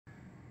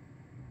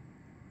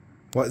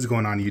What is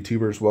going on,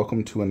 YouTubers?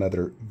 Welcome to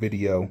another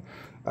video.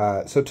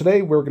 So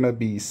today we're going to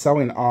be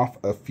selling off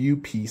a few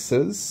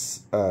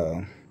pieces.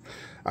 I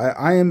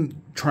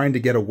am trying to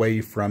get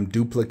away from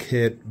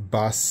duplicate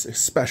busts,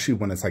 especially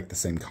when it's like the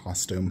same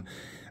costume.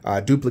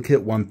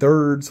 Duplicate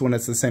 1/3 when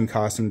it's the same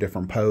costume,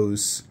 different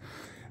pose.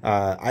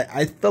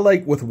 I feel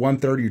like with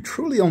 1/3 you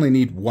truly only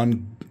need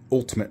one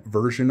ultimate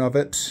version of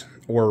it,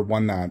 or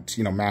one that,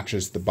 you know,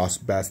 matches the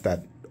bust best,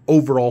 that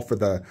overall for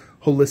the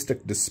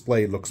holistic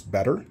display looks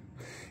better.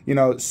 You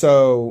know,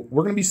 so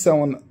we're going to be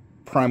selling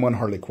Prime 1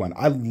 Harley Quinn.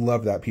 I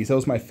love that piece. That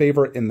was my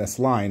favorite in this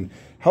line.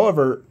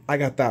 However, I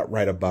got that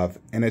right above,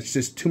 and it's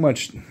just too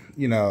much,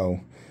 you know,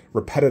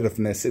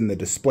 repetitiveness in the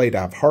display to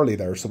have Harley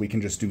there. So we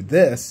can just do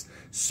this,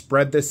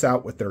 spread this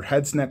out with their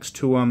heads next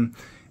to them,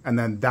 and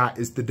then that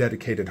is the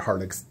dedicated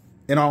Harley.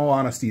 In all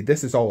honesty,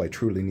 this is all I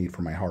truly need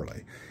for my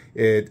Harley.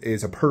 It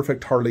is a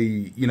perfect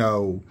Harley, you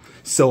know,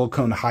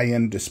 silicone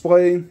high-end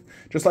display.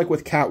 Just like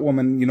with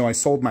Catwoman, you know, I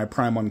sold my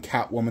Prime 1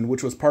 Catwoman,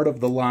 which was part of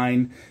the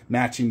line,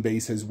 matching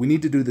bases. We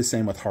need to do the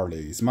same with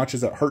Harley. As much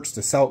as it hurts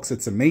to sell because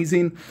it's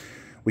amazing,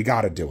 we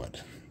got to do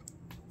it.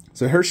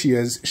 So here she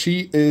is.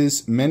 She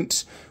is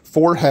mint,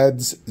 4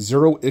 heads,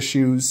 0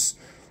 issues,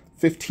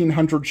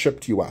 1,500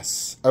 shipped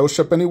US. I will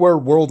ship anywhere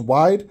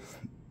worldwide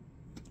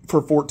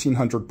for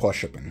 1,400 plus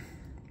shipping.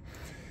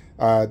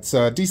 It's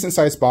a decent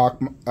sized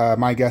box.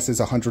 My guess is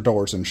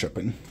 $100 in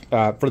shipping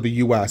for the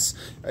US.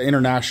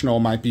 International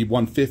might be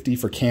 $150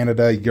 for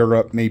Canada,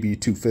 Europe maybe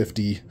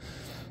 $250,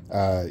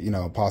 you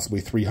know,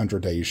 possibly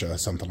 $300 Asia,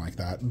 something like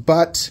that.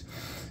 But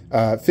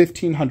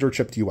 1,500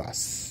 shipped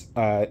US.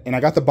 And I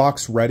got the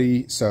box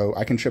ready so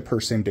I can ship her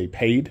same day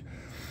paid.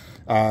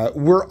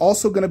 We're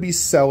also going to be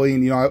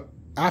selling, you know,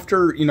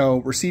 after, you know,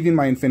 receiving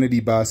my Infinity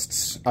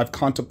busts, I've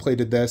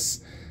contemplated this.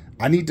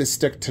 I need to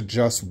stick to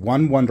just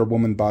one Wonder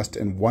Woman bust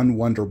and one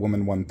Wonder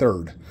Woman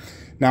 1/3.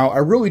 Now, I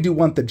really do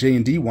want the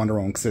J&D Wonder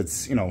Woman because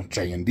it's, you know,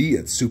 J&D,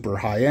 it's super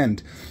high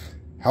end.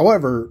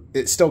 However,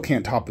 it still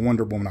can't top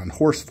Wonder Woman on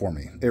horse for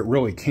me. It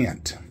really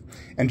can't.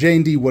 And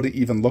J&D wouldn't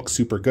even look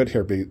super good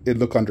here, but it'd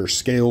look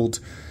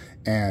underscaled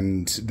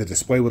and the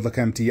display would look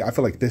empty. I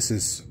feel like this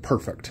is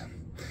perfect.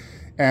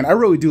 And I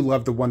really do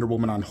love the Wonder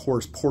Woman on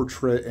horse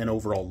portrait and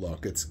overall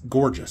look. It's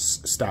gorgeous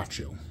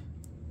statue.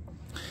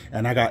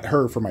 And I got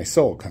her for my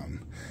silicone.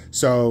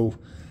 So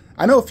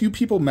I know a few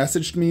people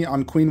messaged me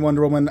on Queen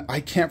Wonder Woman. I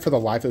can't for the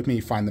life of me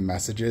find the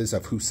messages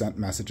of who sent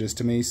messages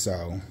to me.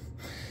 So,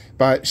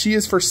 but she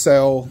is for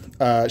sale.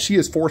 She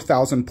is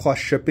 4,000 plus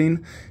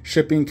shipping.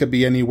 Shipping could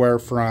be anywhere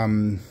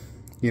from,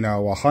 you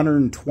know,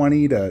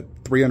 120 to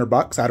 300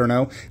 bucks. I don't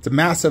know. It's a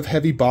massive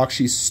heavy box.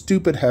 She's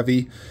stupid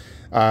heavy.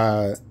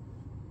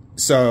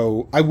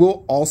 So I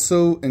will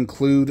also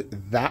include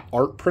that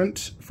art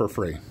print for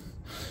free.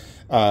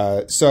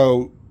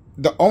 So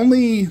the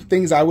only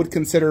things I would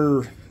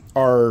consider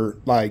are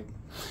like,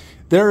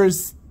 there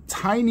is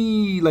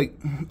tiny, like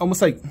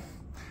almost like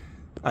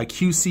a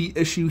QC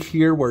issue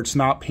here where it's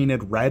not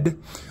painted red.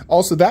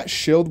 Also, that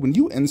shield, when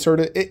you insert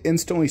it, it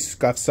instantly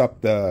scuffs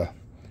up the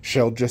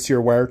shield, just so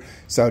you're aware.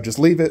 So just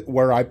leave it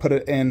where I put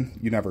it in.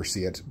 You never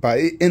see it, but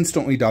it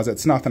instantly does it.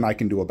 It's nothing I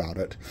can do about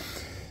it.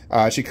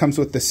 She comes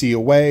with the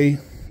COA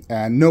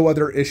and no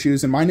other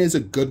issues. And mine is a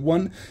good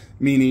one,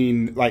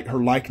 meaning like her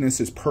likeness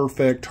is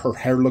perfect. Her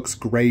hair looks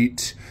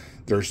great.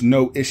 There's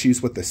no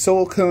issues with the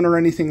silicone or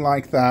anything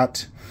like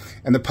that.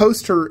 And the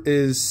poster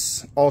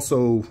is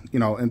also, you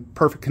know, in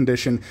perfect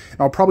condition. And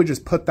I'll probably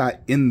just put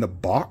that in the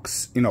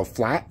box, you know,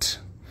 flat.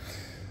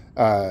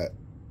 You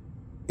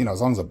know,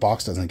 as long as the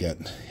box doesn't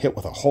get hit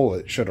with a hole,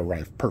 it should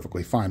arrive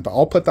perfectly fine. But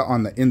I'll put that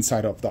on the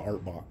inside of the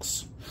art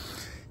box.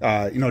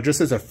 You know, just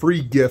as a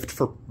free gift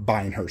for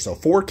buying her. So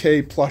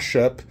 4K plus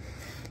ship,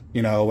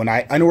 you know, and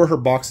I know where her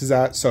box is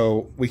at,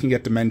 so we can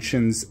get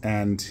dimensions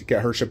and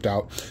get her shipped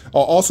out.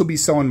 I'll also be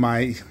selling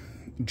my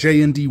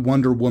J&D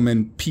Wonder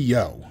Woman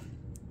PO.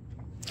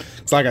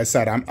 So like I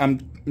said, I'm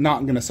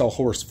not going to sell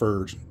horse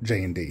for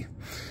J&D.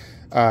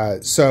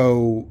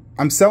 So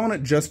I'm selling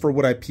it just for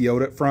what I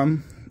PO'd it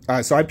from.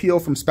 So I PO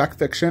from Spec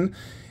Fiction.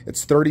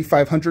 It's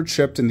 3,500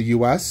 shipped in the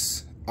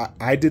US.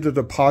 I did a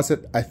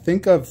deposit, I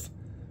think, of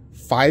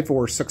 500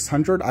 or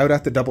 600. I would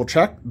have to double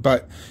check,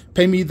 but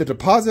pay me the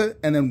deposit,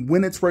 and then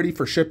when it's ready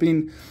for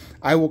shipping,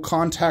 I will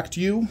contact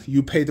you.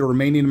 You pay the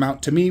remaining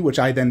amount to me, which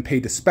I then pay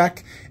to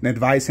Spec and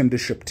advise him to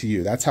ship to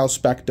you. That's how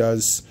Spec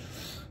does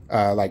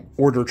like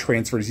order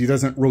transfers. He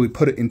doesn't really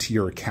put it into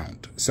your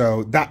account.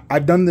 So that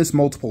I've done this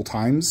multiple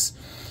times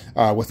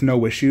with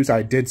no issues.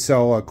 I did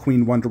sell a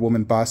Queen Wonder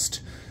Woman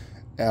bust,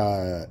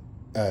 Prime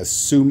 1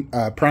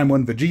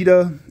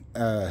 Vegeta,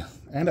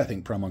 and I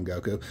think Prime 1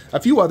 Goku. A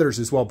few others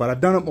as well, but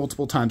I've done it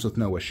multiple times with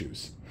no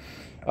issues.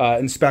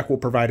 And Spec will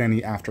provide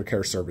any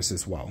aftercare service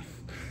as well.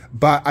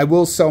 But I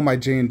will sell my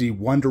J&D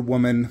Wonder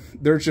Woman.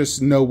 There's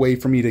just no way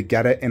for me to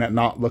get it and it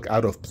not look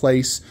out of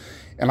place.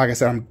 And like I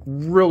said, I'm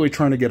really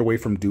trying to get away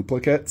from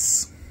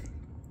duplicates.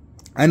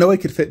 I know I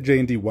could fit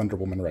J&D Wonder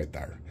Woman right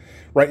there.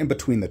 Right in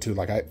between the two.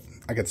 Like I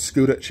could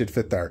scoot it, she'd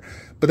fit there.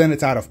 But then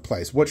it's out of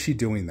place. What's she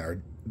doing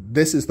there?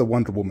 This is the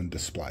Wonder Woman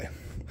display.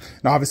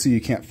 And obviously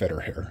you can't fit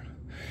her here.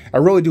 I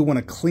really do want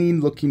a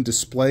clean looking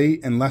display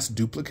and less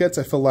duplicates.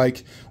 I feel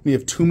like we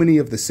have too many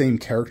of the same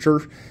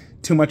character,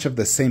 too much of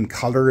the same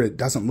color. It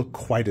doesn't look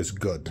quite as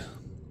good.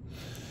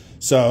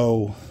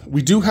 So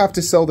we do have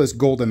to sell this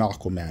golden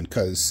Aquaman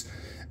because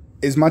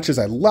as much as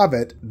I love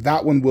it,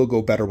 that one will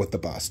go better with the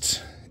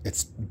bust.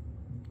 It's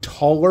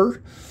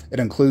taller. It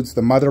includes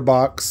the mother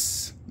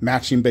box,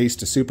 matching base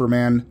to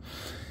Superman.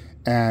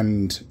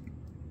 And,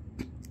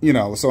 you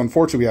know, so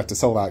unfortunately we have to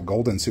sell that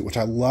golden suit, which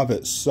I love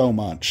it so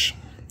much.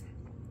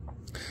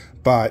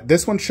 But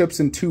this one ships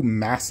in 2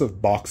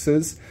 massive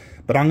boxes,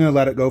 but I'm going to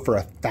let it go for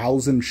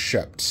 1,000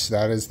 shipped.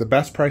 That is the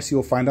best price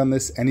you'll find on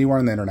this anywhere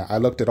on the internet. I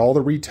looked at all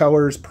the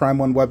retailers, Prime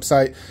One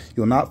website.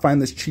 You'll not find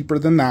this cheaper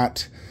than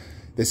that.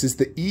 This is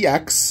the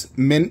EX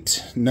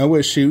mint, no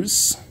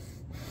issues.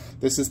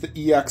 This is the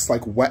EX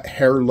like wet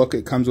hair look.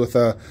 It comes with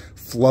a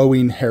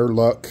flowing hair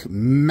look,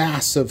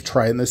 massive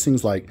trident. This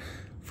thing's like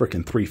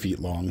freaking 3 feet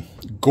long.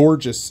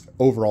 Gorgeous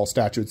overall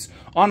statue. It's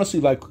honestly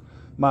like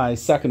my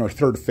second or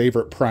third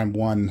favorite Prime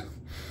One,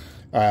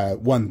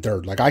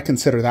 1/3. Like I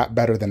consider that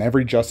better than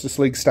every Justice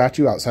League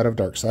statue outside of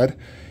Darkseid.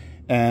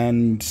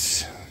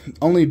 And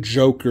only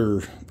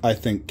Joker, I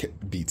think,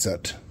 beats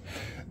it.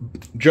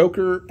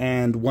 Joker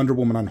and Wonder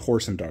Woman on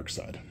horse and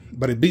Darkseid.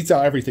 But it beats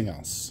out everything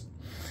else.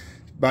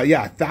 But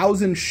yeah,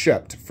 1,000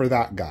 shipped for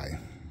that guy.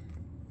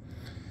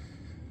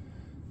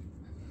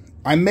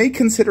 I may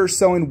consider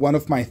selling one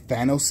of my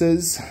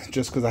Thanoses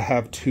just because I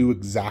have 2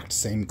 exact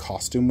same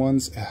costume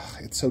ones. Ugh,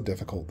 it's so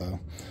difficult though.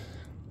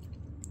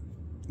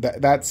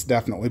 That's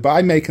definitely, but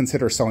I may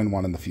consider selling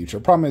one in the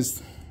future. Problem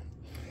is,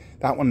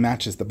 that one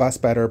matches the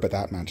bust better, but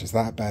that matches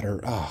that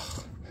better.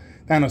 Ugh,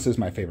 Thanos is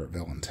my favorite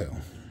villain too.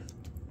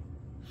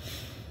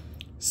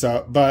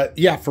 So, but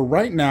yeah, for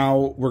right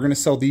now, we're going to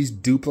sell these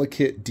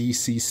duplicate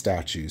DC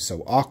statues. So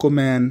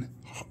Aquaman,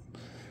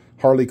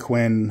 Harley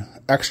Quinn,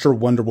 extra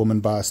Wonder Woman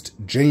bust,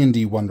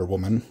 J&D Wonder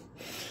Woman.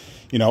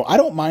 You know, I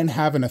don't mind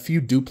having a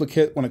few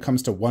duplicate when it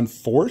comes to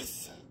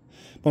 1/4.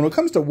 But when it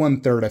comes to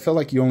 1/3, I feel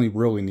like you only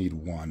really need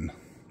one.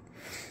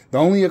 The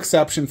only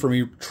exception for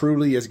me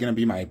truly is going to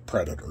be my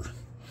Predator.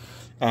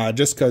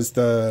 Just because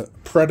the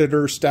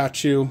Predator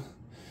statue,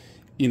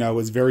 you know,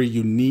 is very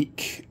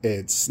unique.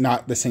 It's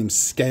not the same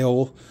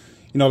scale.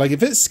 You know, like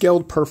if it's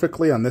scaled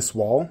perfectly on this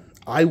wall,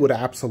 I would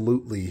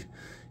absolutely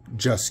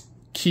just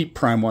keep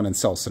Prime One and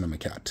sell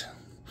Cinemacat.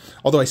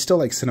 Although I still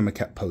like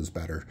Cinemacat pose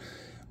better.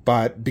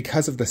 But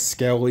because of the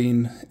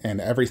scaling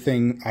and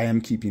everything, I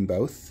am keeping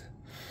both.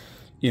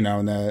 You know,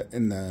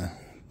 and the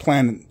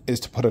plan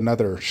is to put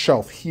another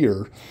shelf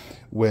here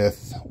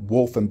with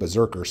Wolf and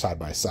Berserker side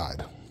by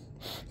side.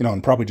 You know,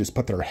 and probably just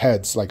put their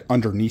heads like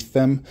underneath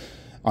them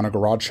on a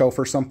garage shelf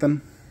or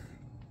something.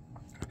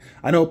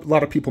 I know a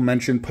lot of people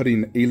mentioned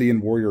putting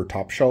Alien Warrior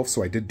top shelf,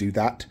 so I did do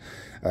that.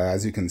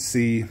 As you can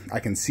see, I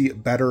can see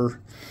it better.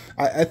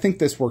 I think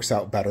this works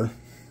out better.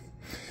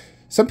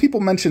 Some people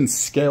mentioned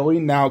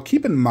scaling. Now,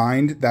 keep in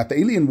mind that the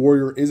Alien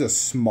Warrior is a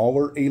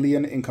smaller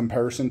alien in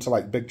comparison to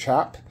like Big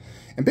Chap.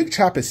 And Big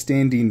Chap is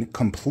standing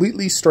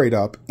completely straight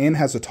up and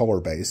has a taller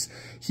base.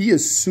 He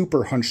is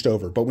super hunched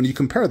over. But when you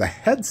compare the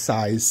head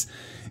size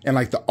and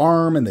like the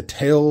arm and the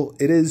tail,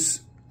 it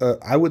is,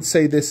 I would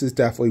say this is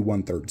definitely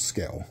 1/3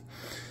 scale.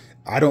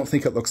 I don't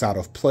think it looks out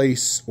of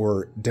place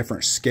or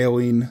different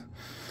scaling.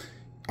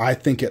 I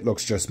think it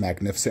looks just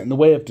magnificent. And the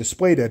way I've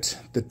displayed it,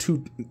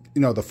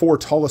 the 4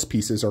 tallest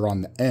pieces are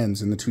on the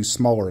ends and the 2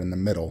 smaller in the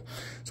middle.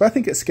 So I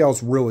think it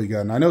scales really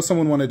good. And I know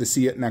someone wanted to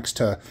see it next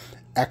to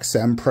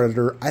XM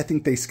Predator. I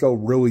think they scale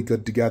really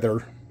good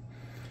together.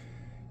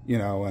 You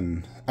know,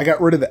 and I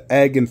got rid of the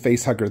egg and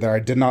face hugger there. I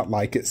did not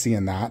like it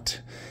seeing that.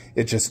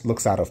 It just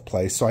looks out of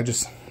place. So I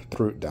just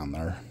threw it down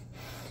there.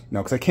 You know,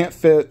 because I can't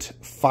fit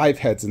 5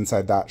 heads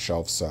inside that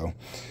shelf. So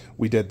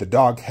we did the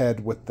dog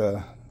head with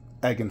the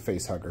egg and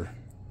face hugger.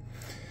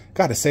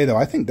 Gotta say, though,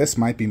 I think this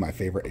might be my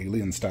favorite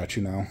alien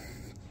statue now.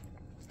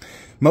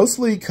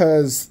 Mostly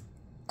because,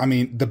 I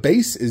mean, the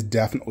base is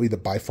definitely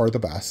by far the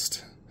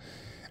best.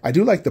 I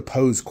do like the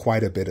pose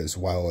quite a bit as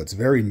well. It's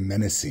very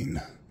menacing.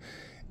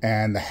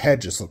 And the head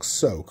just looks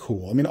so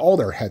cool. I mean, all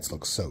their heads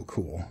look so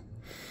cool.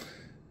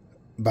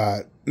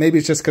 But maybe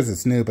it's just because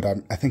it's new, but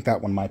I think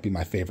that one might be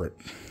my favorite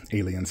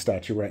alien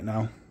statue right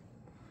now.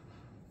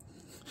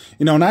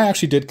 You know, and I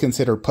actually did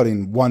consider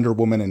putting Wonder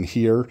Woman in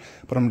here,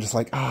 but I'm just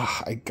like,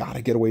 I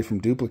gotta get away from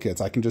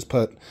duplicates. I can just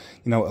put,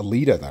 you know,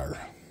 Alita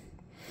there.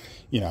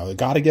 You know, I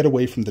gotta get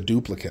away from the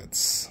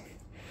duplicates.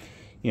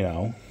 You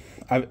know,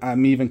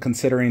 I'm even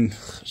considering,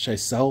 should I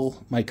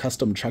sell my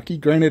custom Chucky?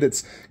 Granted,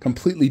 it's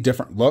completely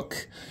different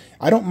look.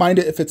 I don't mind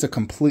it if it's a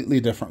completely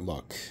different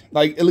look.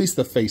 Like, at least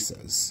the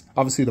faces.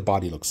 Obviously, the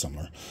body looks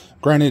similar.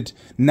 Granted,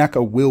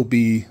 NECA will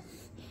be,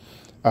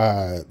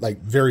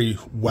 like, very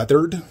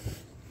weathered.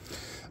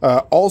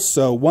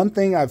 Also, one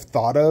thing I've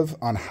thought of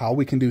on how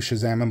we can do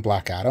Shazam and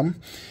Black Adam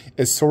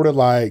is sort of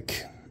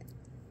like,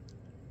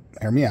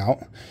 hear me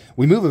out,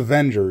 we move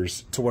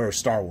Avengers to where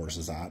Star Wars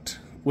is at,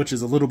 which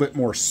is a little bit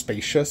more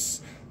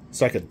spacious,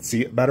 so I could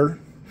see it better.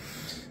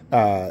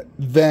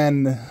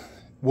 Then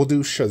we'll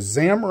do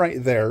Shazam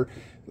right there,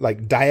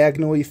 like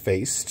diagonally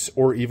faced,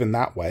 or even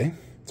that way,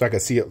 so I can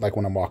see it like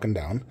when I'm walking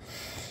down.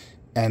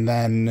 And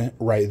then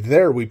right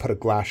there, we put a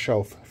glass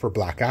shelf for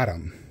Black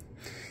Adam.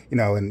 You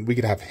know, and we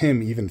could have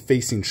him even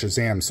facing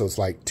Shazam, so it's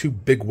like 2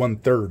 big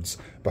 1/3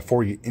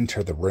 before you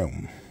enter the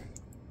room.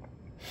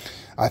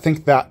 I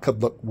think that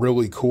could look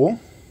really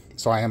cool,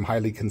 so I am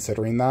highly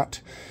considering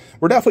that.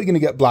 We're definitely going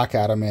to get Black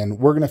Adam in.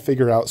 We're going to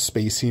figure out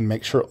spacing,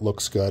 make sure it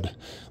looks good,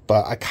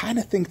 but I kind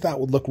of think that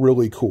would look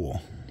really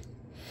cool.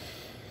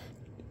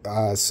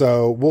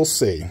 So we'll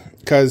see,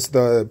 because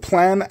the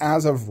plan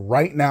as of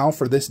right now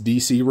for this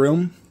DC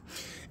room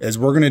is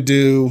we're going to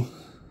do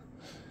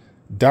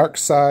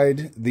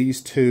Darkseid,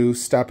 these two,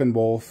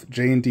 Steppenwolf,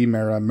 J&D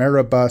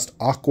Mera bust,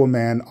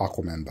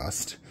 Aquaman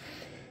bust.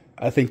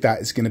 I think that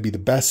is going to be the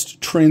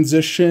best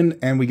transition,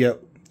 and we get,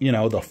 you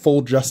know, the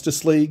full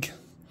Justice League.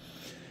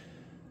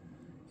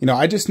 You know,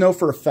 I just know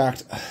for a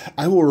fact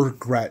I will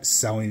regret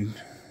selling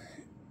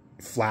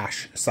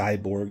Flash,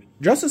 Cyborg.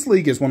 Justice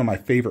League is one of my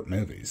favorite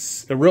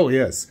movies. It really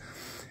is.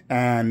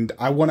 And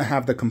I want to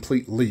have the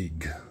complete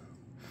league.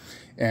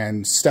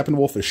 And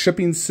Steppenwolf is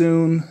shipping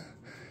soon.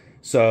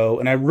 So,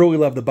 and I really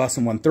love the bust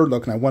in 1/3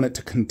 look, and I want it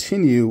to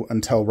continue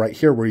until right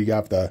here where you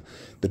have the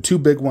 2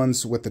 big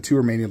ones with the 2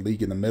 remaining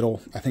league in the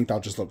middle. I think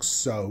that'll just look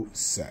so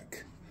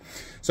sick.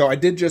 So I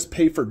did just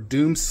pay for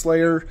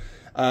Doomslayer.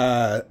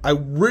 I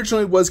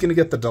originally was going to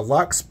get the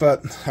deluxe,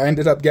 but I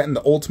ended up getting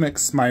the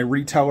ultimate. My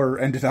retailer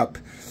ended up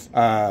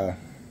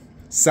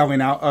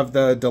selling out of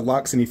the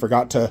deluxe, and he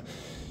forgot to,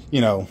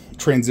 you know,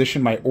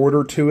 transition my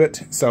order to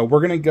it. So we're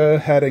going to go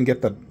ahead and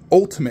get the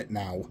ultimate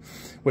now,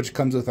 which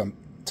comes with a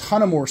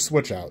ton of more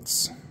switch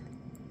outs.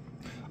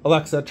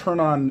 Alexa, turn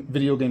on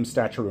video game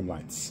statue room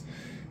lights.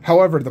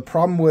 However, the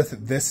problem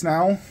with this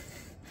now,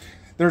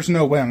 there's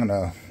no way I'm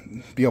going to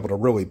be able to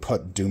really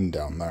put Doom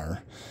down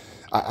there.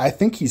 I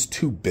think he's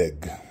too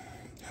big.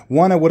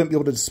 One, I wouldn't be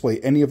able to display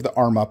any of the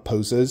arm up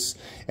poses,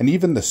 and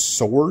even the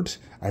sword,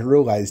 I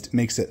realized,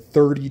 makes it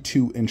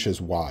 32 inches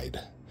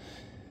wide.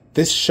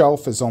 This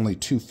shelf is only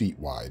 2 feet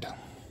wide.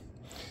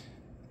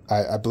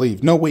 I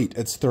believe. No, wait,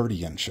 it's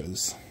 30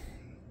 inches.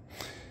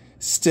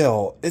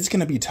 Still, it's going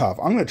to be tough.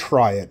 I'm going to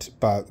try it,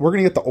 but we're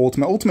going to get the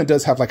Ultimate. Ultimate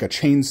does have like a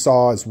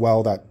chainsaw as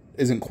well that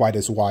isn't quite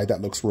as wide.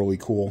 That looks really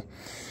cool.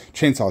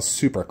 Chainsaw is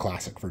super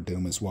classic for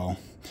Doom as well.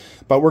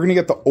 But we're going to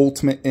get the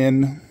Ultimate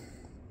in.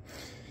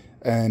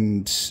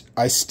 And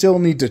I still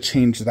need to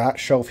change that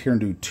shelf here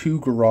and do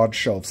 2 garage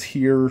shelves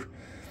here.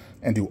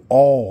 And do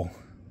all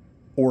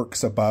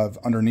orcs above.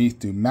 Underneath,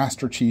 do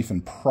Master Chief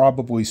and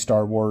probably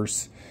Star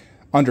Wars.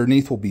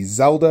 Underneath will be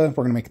Zelda.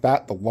 We're going to make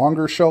that the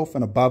longer shelf.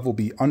 And above will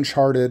be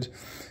Uncharted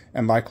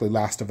and likely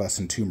Last of Us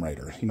and Tomb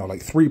Raider. You know,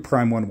 like 3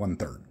 prime, 1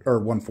 1/3 or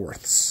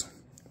 1/4.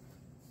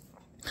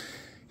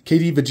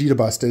 KD Vegeta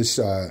bust is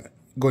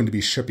going to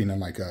be shipping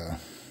in like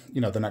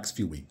the next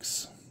few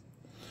weeks.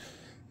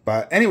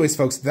 But anyways,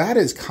 folks, that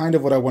is kind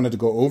of what I wanted to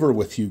go over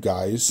with you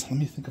guys. Let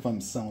me think if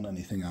I'm selling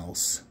anything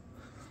else.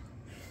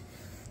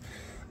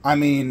 I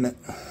mean,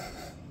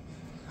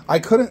 I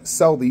couldn't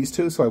sell these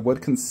two, so I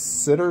would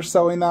consider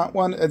selling that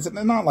one. It's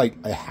not like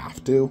I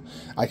have to.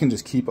 I can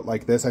just keep it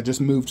like this. I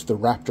just moved the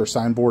Raptor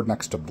signboard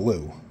next to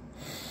blue.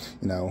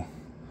 You know,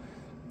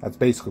 that's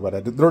basically what I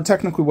did. There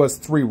technically was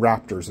 3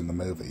 Raptors in the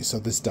movie, so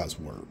this does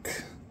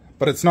work.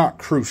 But it's not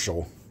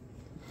crucial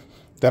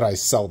that I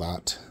sell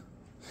that.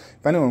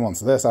 If anyone wants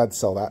this, I'd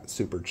sell that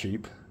super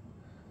cheap.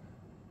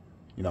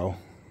 You know,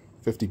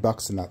 50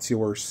 bucks and that's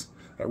yours.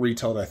 That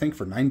retailed, I think,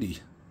 for 90.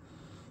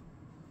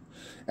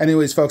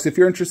 Anyways, folks, if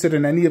you're interested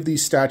in any of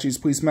these statues,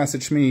 please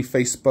message me,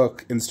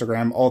 Facebook,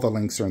 Instagram. All the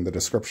links are in the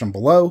description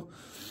below.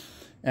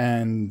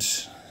 And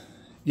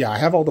yeah, I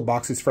have all the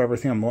boxes for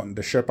everything I'm wanting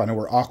to ship. I know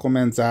where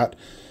Aquaman's at,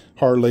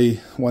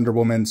 Harley, Wonder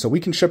Woman. So we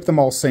can ship them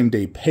all same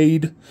day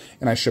paid.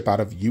 And I ship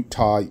out of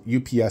Utah,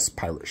 UPS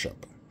Pirate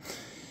Ship.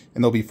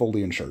 And they'll be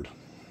fully insured.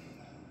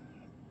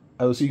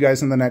 I will see you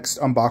guys in the next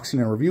unboxing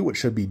and review, which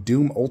should be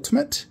Doom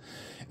Ultimate.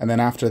 And then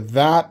after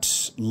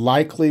that,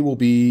 likely will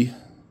be,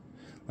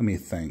 let me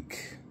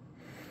think,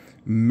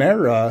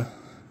 Mera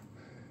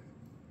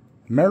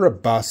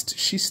bust.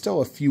 She's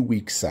still a few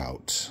weeks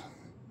out.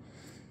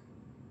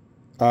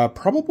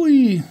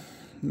 Probably,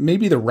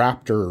 maybe the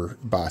Raptor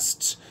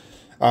bust.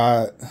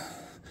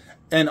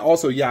 And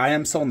also, yeah, I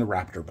am selling the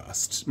Raptor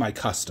bust, my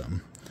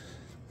custom.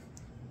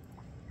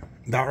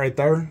 That right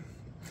there.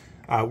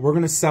 We're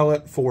going to sell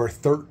it for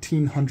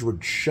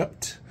 $1,300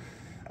 shipped.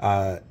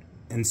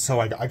 And so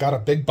I got a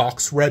big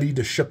box ready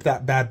to ship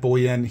that bad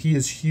boy in. He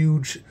is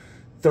huge,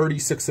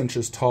 36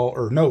 inches tall,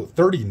 or no,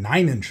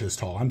 39 inches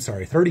tall. I'm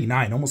sorry,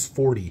 39, almost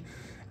 40.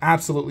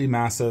 Absolutely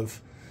massive.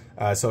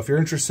 So if you're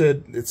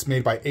interested, it's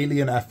made by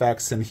Alien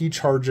FX, and he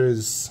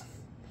charges,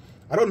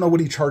 I don't know what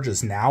he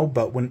charges now,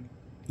 but when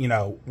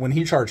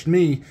he charged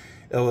me,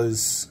 it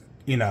was,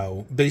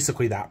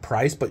 basically that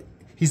price, but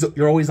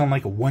you're always on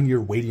like a 1-year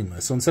waiting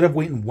list. So instead of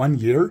waiting 1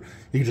 year,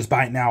 you can just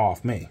buy it now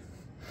off me.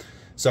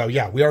 So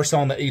yeah, we are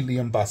selling the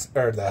Alien bust,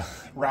 or the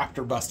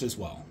Raptor bust as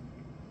well.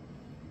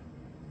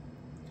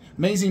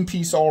 Amazing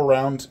piece all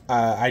around.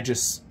 I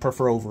just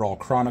prefer overall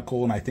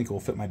Chronicle, and I think it will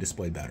fit my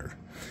display better.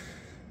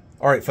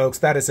 All right, folks,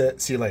 that is it.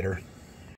 See you later.